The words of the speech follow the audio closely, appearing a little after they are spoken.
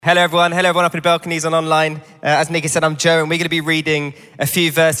Hello everyone up in the balconies and online. As Nikki said, I'm Joe, and we're going to be reading a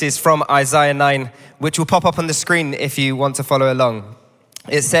few verses from Isaiah 9, which will pop up on the screen if you want to follow along.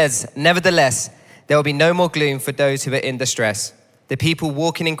 It says, "Nevertheless, there will be no more gloom for those who are in distress. The people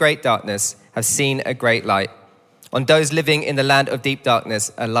walking in great darkness have seen a great light. On those living in the land of deep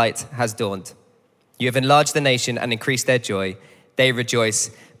darkness, a light has dawned. You have enlarged the nation and increased their joy. They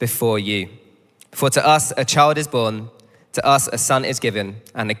rejoice before you. For to us a child is born, to us a son is given,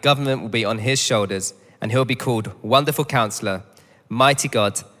 and the government will be on his shoulders, and he'll be called Wonderful Counselor, Mighty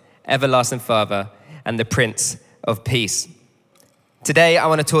God, Everlasting Father, and the Prince of Peace." Today, I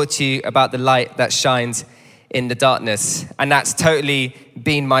want to talk to you about the light that shines in the darkness, and that's totally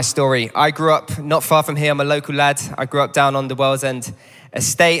been my story. I grew up not far from here. I'm a local lad. I grew up down on the Wellsend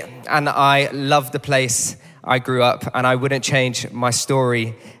estate, and I love the place I grew up, and I wouldn't change my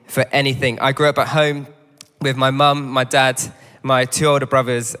story for anything. I grew up at home with my mum, my dad, my two older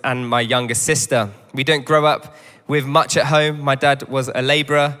brothers, and my younger sister. We didn't grow up with much at home. My dad was a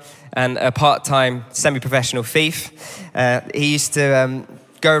labourer and a part-time semi-professional thief. He used to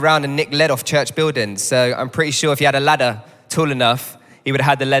go around and nick lead off church buildings. So I'm pretty sure if he had a ladder tall enough, he would have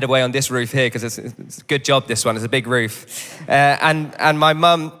had the lead away on this roof here, because it's a good job, this one. It's a big roof. And my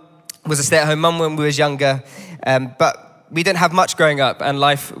mum was a stay-at-home mum when we was younger, but we didn't have much growing up, and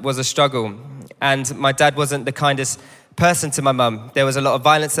life was a struggle. And my dad wasn't the kindest person to my mum. There was a lot of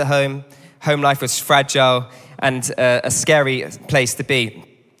violence at home. Home life was fragile and a scary place to be.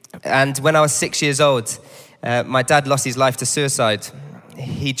 And when I was 6 years old, my dad lost his life to suicide.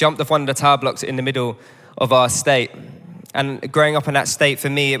 He jumped off one of the tower blocks in the middle of our estate. And growing up in that state, for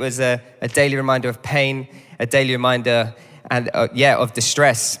me, it was a daily reminder of pain, a daily reminder of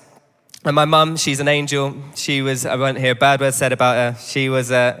distress. And my mum, she's an angel. I won't hear a bad word said about her.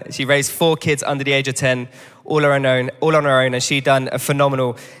 She raised 4 kids under the age of 10, all on her own, and she done a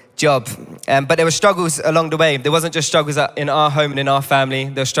phenomenal job. But there were struggles along the way. There wasn't just struggles in our home and in our family.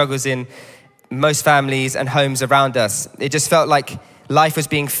 There were struggles in most families and homes around us. It just felt like life was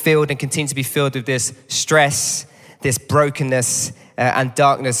being filled and continued to be filled with this stress, this brokenness, and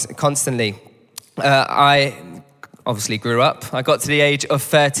darkness constantly. I obviously grew up. I got to the age of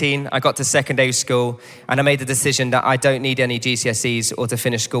 13, I got to secondary school, and I made the decision that I don't need any GCSEs or to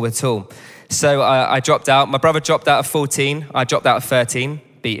finish school at all. So I dropped out. My brother dropped out at 14. I dropped out at 13,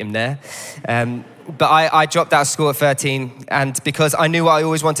 beat him there. But I dropped out of school at 13, and because I knew what I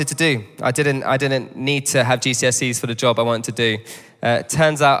always wanted to do. I didn't need to have GCSEs for the job I wanted to do.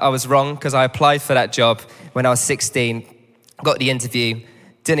 Turns out I was wrong, because I applied for that job when I was 16, got the interview,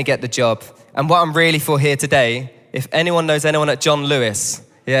 didn't get the job. And what I'm really for here today, if anyone knows anyone at John Lewis,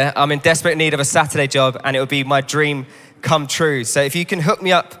 I'm in desperate need of a Saturday job, and it would be my dream come true. So if you can hook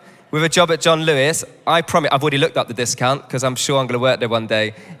me up with a job at John Lewis, I promise, I've already looked up the discount, because I'm sure I'm going to work there one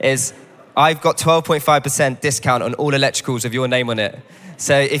day, I've got 12.5% discount on all electricals with your name on it.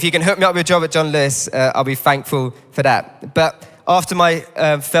 So if you can hook me up with a job at John Lewis, I'll be thankful for that. But after my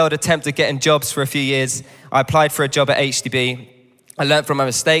failed attempt at getting jobs for a few years, I applied for a job at HDB. I learned from my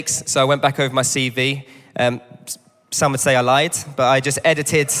mistakes, so I went back over my CV. Some would say I lied, but I just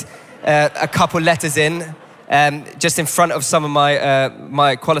edited a couple letters in, just in front of some of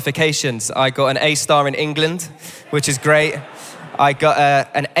my qualifications. I got an A star in England, which is great. I got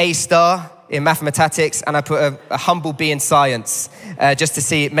an A star in mathematics, and I put a humble B in science, just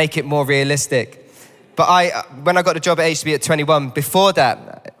to make it more realistic. But when I got the job at HB at 21, before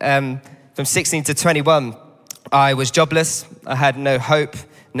that, from 16 to 21, I was jobless. I had no hope,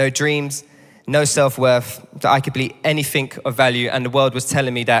 no dreams, no self-worth, that I could be anything of value, and the world was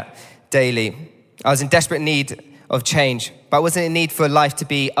telling me that daily. I was in desperate need of change, but I wasn't in need for life to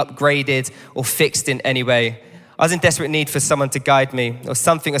be upgraded or fixed in any way. I was in desperate need for someone to guide me, or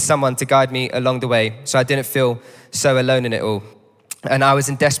something or someone to guide me along the way, so I didn't feel so alone in it all. And I was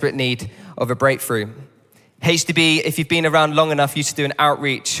in desperate need of a breakthrough. HDB, if you've been around long enough, used to do an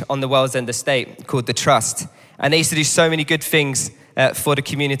outreach on the Wellsend estate called The Trust. And they used to do so many good things for the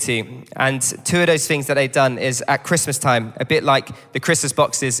community. And 2 of those things that they've done is at Christmas time, a bit like the Christmas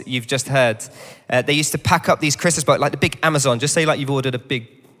boxes you've just heard. They used to pack up these Christmas boxes, like the big Amazon, just say like you've ordered a big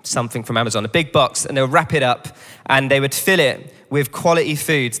something from Amazon, a big box, and they'll wrap it up, and they would fill it with quality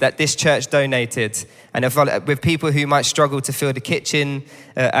foods that this church donated. And with people who might struggle to fill the kitchen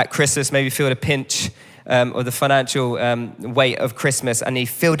at Christmas, maybe feel the pinch or the financial weight of Christmas, and he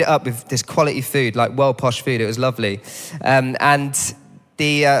filled it up with this quality food, like well posh food. It was lovely. I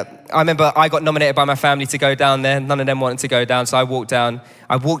remember I got nominated by my family to go down there. None of them wanted to go down, so I walked down.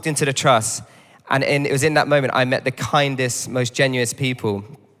 I walked into the trust, and it was in that moment I met the kindest, most genuine people.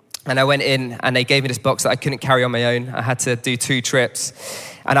 And I went in, and they gave me this box that I couldn't carry on my own. I had to do 2 trips.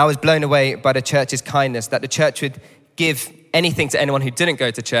 And I was blown away by the church's kindness, that the church would give anything to anyone who didn't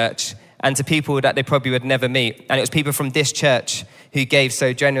go to church and to people that they probably would never meet. And it was people from this church who gave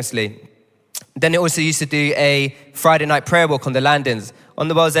so generously. Then it also used to do a Friday night prayer walk on the landings. On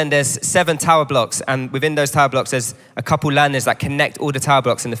the World's End, there's 7 tower blocks, and within those tower blocks, there's a couple landings that connect all the tower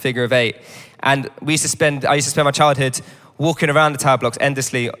blocks in the figure of 8. And I used to spend my childhood walking around the tower blocks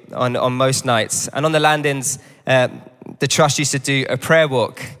endlessly on most nights. And on the landings, the trust used to do a prayer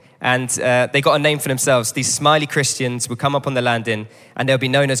walk, and they got a name for themselves. These smiley Christians would come up on the landing, and they'll be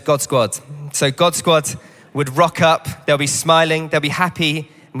known as God Squad. So God Squad would rock up, they'll be smiling, they'll be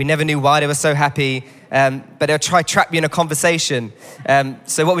happy. We never knew why they were so happy, but they'll try to trap you in a conversation.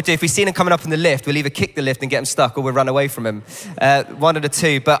 So what we do, if we see them coming up in the lift, we'll either kick the lift and get them stuck, or we'll run away from them. One of the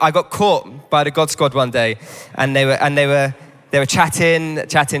two. But I got caught by the God Squad one day, and they were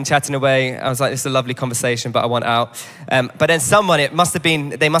chatting away. I was like, this is a lovely conversation, but I want out. But then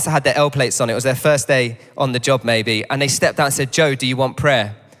they must have had their L plates on. It was their first day on the job maybe, and they stepped out and said, "Joe, do you want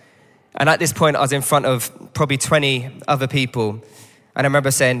prayer?" And at this point, I was in front of probably 20 other people. And I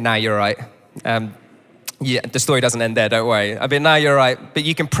remember saying, "Nah, you're right. The story doesn't end there, don't worry." I've been, "Nah, you're right. But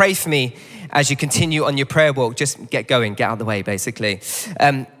you can pray for me as you continue on your prayer walk. Just get going, get out of the way, basically."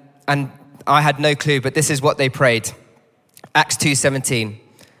 And I had no clue, but this is what they prayed. Acts 2:17.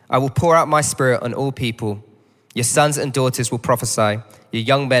 "I will pour out my spirit on all people. Your sons and daughters will prophesy. Your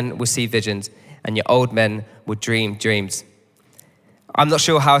young men will see visions, and your old men will dream dreams." I'm not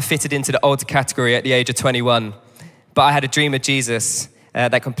sure how I fitted into the older category at the age of 21. But I had a dream of Jesus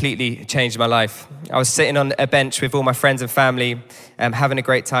that completely changed my life. I was sitting on a bench with all my friends and family, having a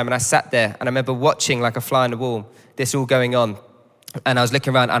great time. And I sat there and I remember watching like a fly on the wall, this all going on. And I was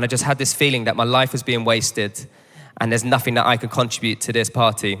looking around and I just had this feeling that my life was being wasted and there's nothing that I could contribute to this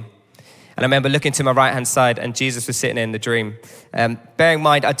party. And I remember looking to my right-hand side and Jesus was sitting in the dream. Bearing in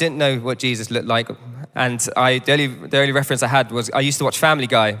mind, I didn't know what Jesus looked like. And the only reference I had was I used to watch Family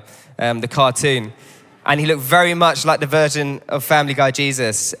Guy, the cartoon. And he looked very much like the version of Family Guy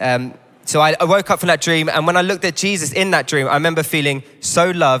Jesus. So I woke up from that dream, and when I looked at Jesus in that dream, I remember feeling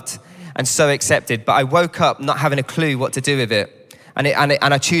so loved and so accepted. But I woke up not having a clue what to do with it. And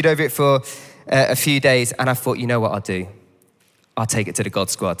I chewed over it for a few days, and I thought, you know what I'll do? I'll take it to the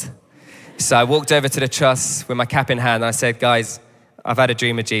God Squad. So I walked over to the trust with my cap in hand, and I said, "Guys, I've had a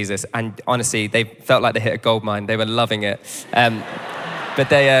dream of Jesus." And honestly, they felt like they hit a gold mine. They were loving it. But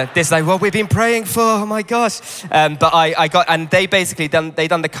this like, "What we've been praying for, oh my gosh." But they basically done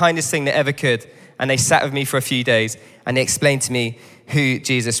the kindest thing they ever could. And they sat with me for a few days and they explained to me who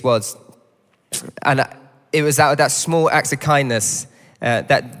Jesus was. And it was out of that small acts of kindness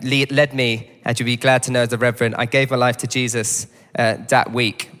that led me, as you'll be glad to know as a reverend, I gave my life to Jesus that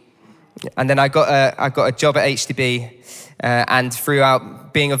week. And then I got a job at HDB, and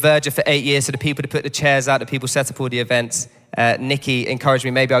throughout being a verger for 8 years, so the people to put the chairs out, the people set up all the events, Nikki encouraged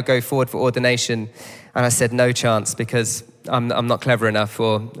me, maybe I'll go forward for ordination. And I said, no chance, because I'm not clever enough,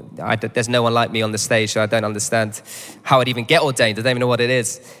 or there's no one like me on the stage, so I don't understand how I'd even get ordained. I don't even know what it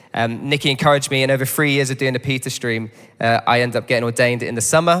is. Nikki encouraged me, and over 3 years of doing the Peter Stream, I ended up getting ordained in the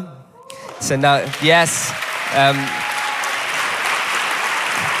summer. So now, yes.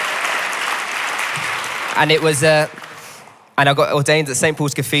 And it was... And I got ordained at St.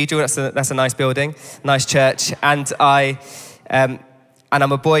 Paul's Cathedral. That's a nice building, nice church. And I'm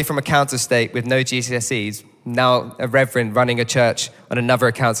a boy from a council estate with no GCSEs, now a reverend running a church on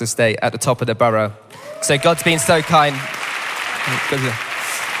another council estate at the top of the borough. So God's been so kind.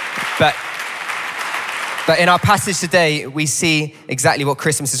 But in our passage today, we see exactly what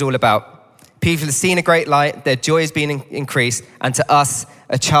Christmas is all about. People have seen a great light, their joy has been increased, and to us,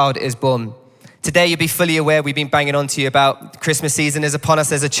 a child is born. Today, you'll be fully aware we've been banging on to you about Christmas season is upon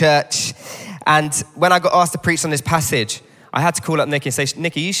us as a church. And when I got asked to preach on this passage, I had to call up Nikki and say,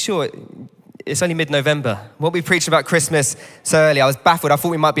 "Nikki, are you sure? It's only mid-November. What we preached about Christmas so early, I was baffled. I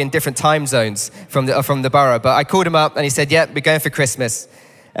thought we might be in different time zones from the borough. But I called him up and he said, "Yeah, we're going for Christmas."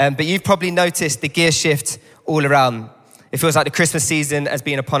 But you've probably noticed the gear shift all around. It feels like the Christmas season has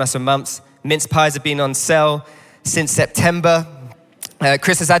been upon us for months. Mince pies have been on sale since September.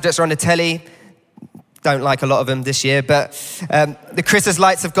 Christmas adverts are on the telly. Don't like a lot of them this year, but the Christmas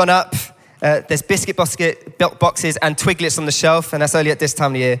lights have gone up. There's biscuit boxes and Twiglets on the shelf, and that's only at this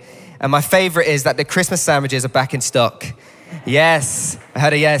time of year. And my favorite is that the Christmas sandwiches are back in stock. Yes, I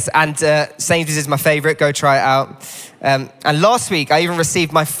heard a yes. And Sainsbury's is my favorite. Go try it out. And last week, I even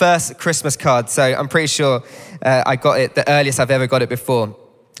received my first Christmas card, so I'm pretty sure I got it the earliest I've ever got it before.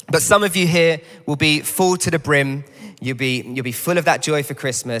 But some of you here will be full to the brim. You'll be full of that joy for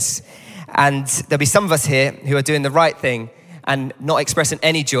Christmas. And there'll be some of us here who are doing the right thing and not expressing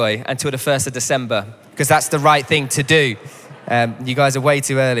any joy until the 1st of December, because that's the right thing to do. You guys are way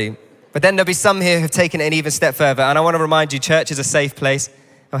too early. But then there'll be some here who've taken it an even step further. And I want to remind you, church is a safe place.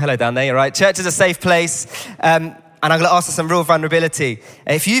 Oh, hello down there, you're right. Church is a safe place. And I'm going to ask for some real vulnerability.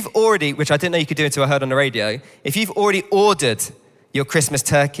 If you've already, which I didn't know you could do until I heard on the radio, if you've already ordered your Christmas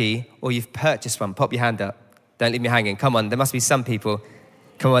turkey or you've purchased one, pop your hand up. Don't leave me hanging. Come on, there must be some people.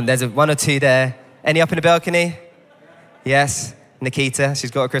 Come on, there's one or two there. Any up in the balcony? Yes, Nikita,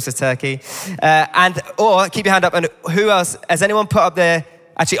 she's got a Christmas turkey. Or keep your hand up. And who else? Has anyone put up their,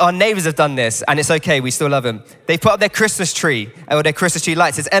 actually our neighbors have done this and it's okay, we still love them. They've put up their Christmas tree or their Christmas tree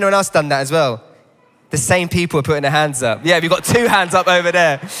lights. Has anyone else done that as well? The same people are putting their hands up. Yeah, we've got 2 hands up over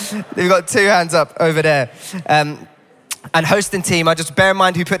there. We've got 2 hands up over there. And hosting team, I just bear in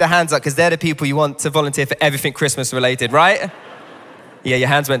mind who put their hands up because they're the people you want to volunteer for everything Christmas related, right? Yeah, your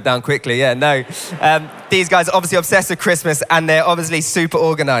hands went down quickly. Yeah, no. These guys are obviously obsessed with Christmas and they're obviously super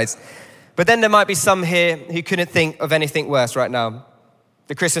organized. But then there might be some here who couldn't think of anything worse right now.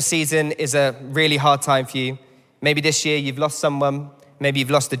 The Christmas season is a really hard time for you. Maybe this year you've lost someone. Maybe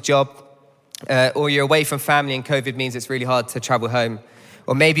you've lost a job. Or you're away from family and COVID means it's really hard to travel home.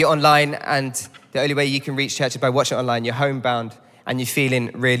 Or maybe you're online and the only way you can reach church is by watching it online. You're homebound and you're feeling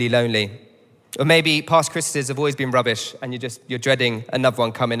really lonely. Or maybe past Christmases have always been rubbish and you're dreading another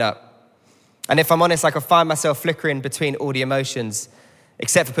one coming up. And if I'm honest, I can find myself flickering between all the emotions,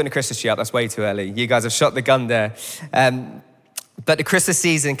 except for putting a Christmas tree up. That's way too early. You guys have shot the gun there. But the Christmas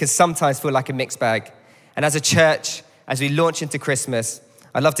season can sometimes feel like a mixed bag. And as a church, as we launch into Christmas,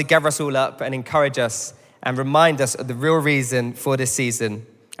 I'd love to gather us all up and encourage us and remind us of the real reason for this season.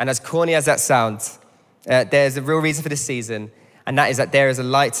 And as corny as that sounds, there's a real reason for this season. And that is that there is a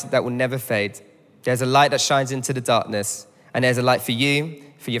light that will never fade. There's a light that shines into the darkness. And there's a light for you,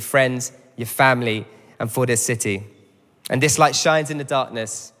 for your friends, your family, and for this city. And this light shines in the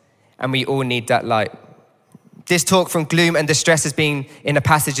darkness, and we all need that light. This talk from gloom and distress has been in a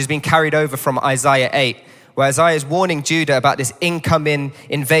passage has been carried over from Isaiah 8, where Isaiah is warning Judah about this incoming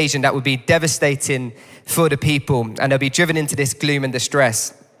invasion that would be devastating for the people, and they'll be driven into this gloom and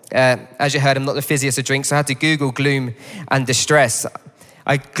distress. As you heard, I'm not the physiest of drinks, so I had to Google gloom and distress.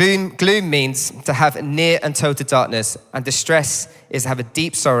 Gloom means to have near and total darkness, and distress is to have a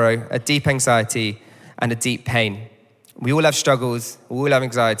deep sorrow, a deep anxiety, and a deep pain. We all have struggles, we all have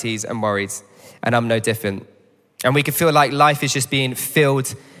anxieties and worries, and I'm no different. And we can feel like life is just being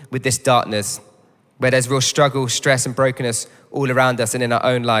filled with this darkness, where there's real struggle, stress, and brokenness all around us and in our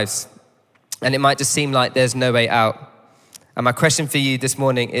own lives. And it might just seem like there's no way out. And my question for you this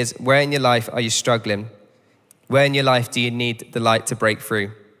morning is, where in your life are you struggling? Where in your life do you need the light to break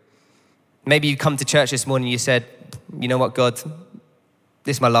through? Maybe you come to church this morning and you said, you know what, God,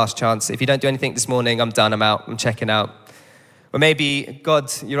 this is my last chance. If you don't do anything this morning, I'm done, I'm out, I'm checking out. Or maybe, God,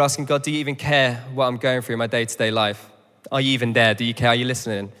 you're asking, God, do you even care what I'm going through in my day-to-day life? Are you even there? Do you care? Are you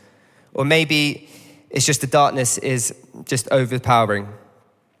listening? Or maybe it's just the darkness is just overpowering.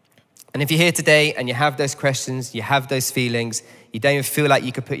 And if you're here today and you have those questions, you have those feelings, you don't even feel like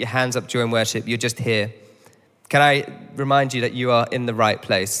you could put your hands up during worship, you're just here. Can I remind you that you are in the right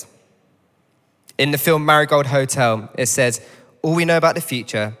place? In the film Marigold Hotel, it says, all we know about the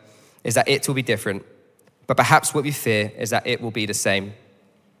future is that it will be different, but perhaps what we fear is that it will be the same.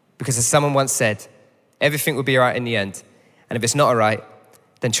 Because as someone once said, everything will be all right in the end. And if it's not all right,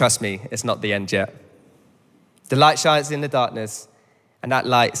 then trust me, it's not the end yet. The light shines in the darkness, and that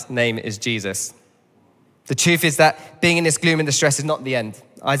light's name is Jesus. The truth is that being in this gloom and distress is not the end.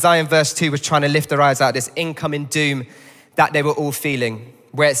 Isaiah in verse 2 was trying to lift their eyes out of this incoming doom that they were all feeling,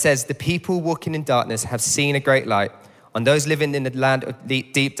 where it says, the people walking in darkness have seen a great light. On those living in the land of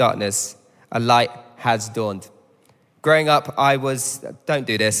deep darkness, a light has dawned. Growing up, don't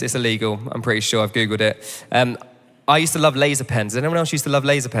do this, it's illegal, I'm pretty sure, I've Googled it. I used to love laser pens. Anyone else used to love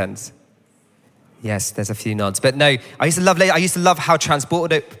laser pens? Yes, there's a few nods. But no, I used to love how transportable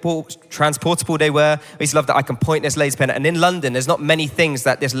they were. I used to love that I can point this laser pen. And in London, there's not many things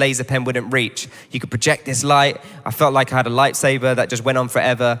that this laser pen wouldn't reach. You could project this light. I felt like I had a lightsaber that just went on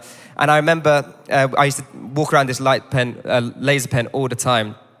forever. And I remember I used to walk around this laser pen all the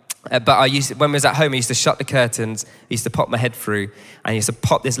time. But when I was at home, I used to shut the curtains, I used to pop my head through, and I used to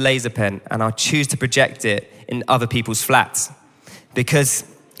pop this laser pen, and I'll choose to project it in other people's flats. Because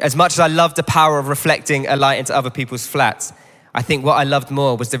as much as I loved the power of reflecting a light into other people's flats, I think what I loved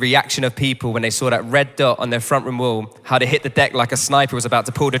more was the reaction of people when they saw that red dot on their front room wall, how they hit the deck like a sniper was about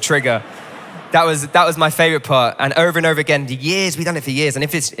to pull the trigger. That was my favorite part. And over again, we've done it for years. And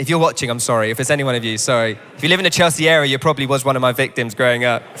if you're watching, I'm sorry. If it's any one of you, sorry. If you live in the Chelsea area, you probably was one of my victims growing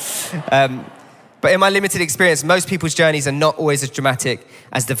up. But in my limited experience, most people's journeys are not always as dramatic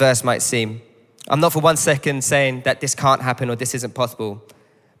as the verse might seem. I'm not for one second saying that this can't happen or this isn't possible.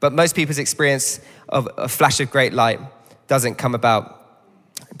 But most people's experience of a flash of great light doesn't come about.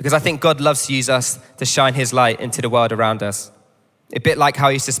 Because I think God loves to use us to shine his light into the world around us. A bit like how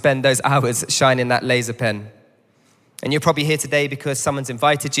I used to spend those hours shining that laser pen. And you're probably here today because someone's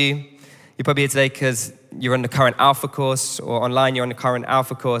invited you. You're probably here today because you're on the current Alpha course, or online you're on the current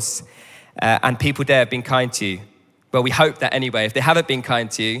Alpha course, and people there have been kind to you. Well, we hope that anyway. If they haven't been kind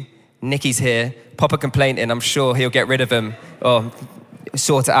to you, Nicky's here. Pop a complaint in. I'm sure he'll get rid of them or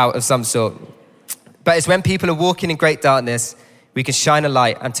sort it out of some sort. But it's when people are walking in great darkness, we can shine a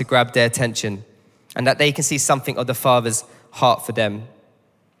light and to grab their attention, and that they can see something of the Father's heart for them.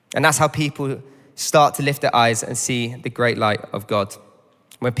 And that's how people start to lift their eyes and see the great light of God.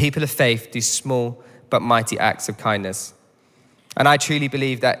 When people of faith do small but mighty acts of kindness. And I truly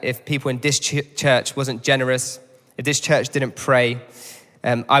believe that if people in this church wasn't generous, if this church didn't pray,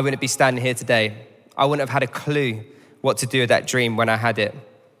 I wouldn't be standing here today. I wouldn't have had a clue what to do with that dream when I had it.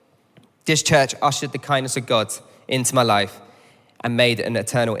 This church ushered the kindness of God into my life and made an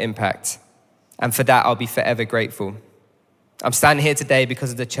eternal impact. And for that, I'll be forever grateful. I'm standing here today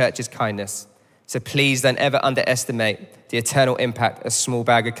because of the church's kindness. So please don't ever underestimate the eternal impact a small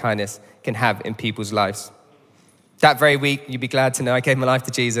bag of kindness can have in people's lives. That very week, you'd be glad to know I gave my life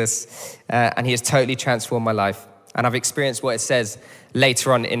to Jesus, and he has totally transformed my life. And I've experienced what it says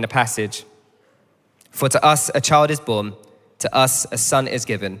later on in the passage. For to us a child is born, to us a son is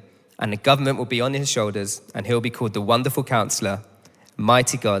given, and the government will be on his shoulders, and he'll be called the Wonderful Counselor,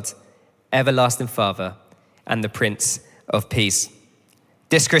 Mighty God, Everlasting Father, and the Prince of Peace.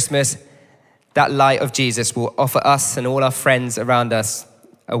 This Christmas, that light of Jesus will offer us and all our friends around us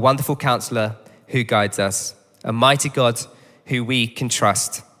a wonderful counselor who guides us, a mighty God who we can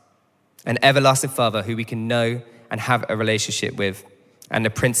trust, an everlasting Father who we can know and have a relationship with, and the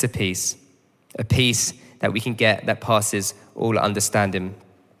Prince of Peace, a peace that we can get that passes all understanding.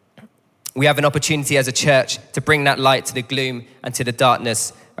 We have an opportunity as a church to bring that light to the gloom and to the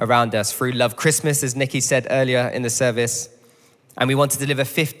darkness around us through Love Christmas, as Nicky said earlier in the service. And we want to deliver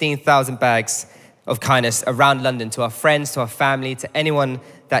 15,000 bags of kindness around London to our friends, to our family, to anyone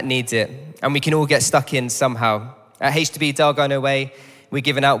that needs it. And we can all get stuck in somehow. At HTB Dalgarno Way, we're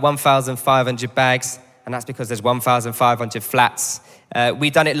giving out 1,500 bags, and that's because there's 1,500 flats. We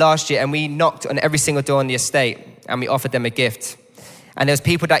done it last year, and we knocked on every single door on the estate, and we offered them a gift. And there was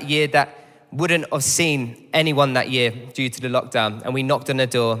people that year that wouldn't have seen anyone that year due to the lockdown, and we knocked on their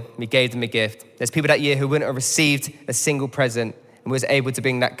door, we gave them a gift. There's people that year who wouldn't have received a single present and was able to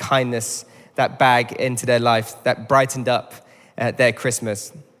bring that kindness, that bag into their life that brightened up their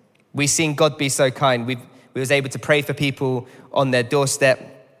Christmas. We've seen God be so kind. We was able to pray for people on their doorstep.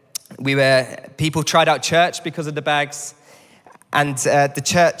 People tried out church because of the bags, and the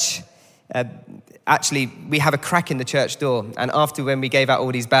church, actually, we have a crack in the church door, and after when we gave out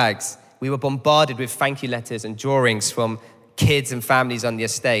all these bags, we were bombarded with thank you letters and drawings from kids and families on the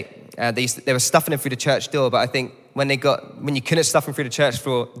estate. They were stuffing them through the church door, but I think when you couldn't stuff them through the church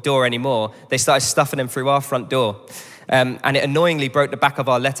door anymore, they started stuffing them through our front door. And it annoyingly broke the back of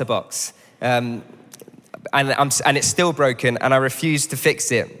our letterbox. And it's still broken, and I refuse to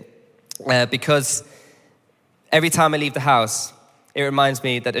fix it because every time I leave the house, it reminds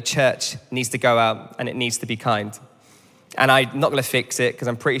me that the church needs to go out and it needs to be kind. And I'm not going to fix it because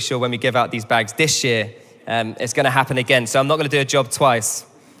I'm pretty sure when we give out these bags this year, it's going to happen again. So I'm not going to do a job twice.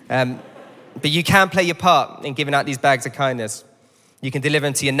 But you can play your part in giving out these bags of kindness. You can deliver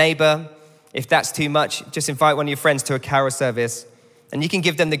them to your neighbor. If that's too much, just invite one of your friends to a carol service, and you can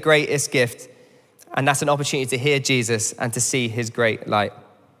give them the greatest gift. And that's an opportunity to hear Jesus and to see his great light.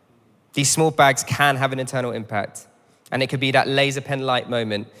 These small bags can have an eternal impact, and it could be that laser pen light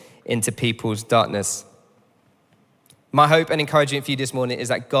moment into people's darkness. My hope and encouragement for you this morning is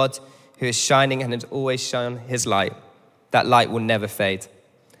that God, who is shining and has always shone his light, that light will never fade.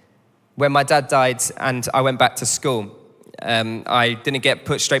 When my dad died and I went back to school, I didn't get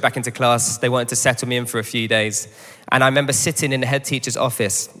put straight back into class. They wanted to settle me in for a few days. And I remember sitting in the head teacher's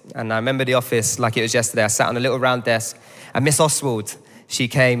office. And I remember the office like it was yesterday. I sat on a little round desk. And Miss Oswald, she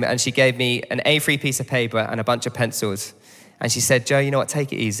came and she gave me an A3 piece of paper and a bunch of pencils. And she said, Joe, you know what,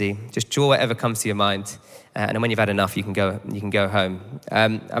 take it easy. Just draw whatever comes to your mind. And then when you've had enough, you can go home. I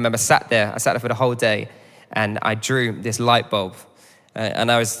remember I sat there for the whole day, and I drew this light bulb. And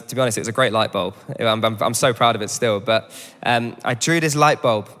to be honest, it was a great light bulb. I'm so proud of it still. But I drew this light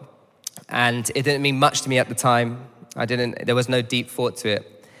bulb, and it didn't mean much to me at the time. There was no deep thought to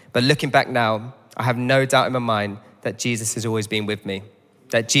it. But looking back now, I have no doubt in my mind that Jesus has always been with me.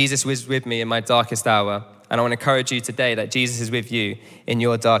 that Jesus was with me in my darkest hour. And I want to encourage you today that Jesus is with you in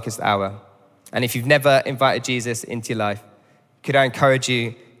your darkest hour. And if you've never invited Jesus into your life, could I encourage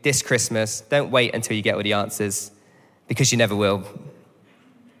you this Christmas, don't wait until you get all the answers, because you never will.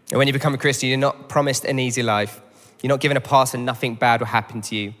 And when you become a Christian, you're not promised an easy life. You're not given a pass and nothing bad will happen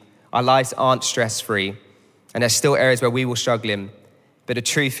to you. Our lives aren't stress-free, and there's still areas where we will struggle in. But the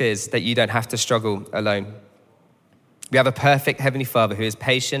truth is that you don't have to struggle alone. We have a perfect Heavenly Father who is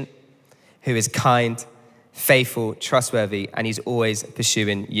patient, who is kind, faithful, trustworthy, and he's always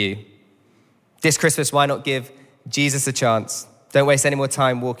pursuing you. This Christmas, why not give Jesus a chance? Don't waste any more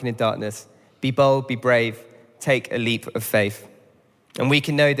time walking in darkness. Be bold, be brave, take a leap of faith. And we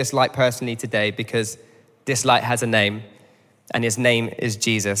can know this light personally today because this light has a name, and his name is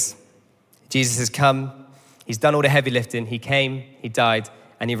Jesus. Jesus has come, he's done all the heavy lifting, he came, he died,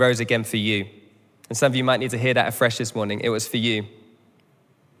 and he rose again for you. And some of you might need to hear that afresh this morning. It was for you.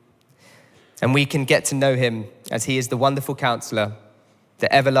 And we can get to know him as he is the wonderful counselor,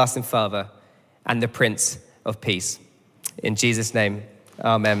 the everlasting Father, and the Prince of Peace. In Jesus' name,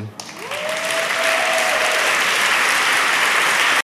 amen.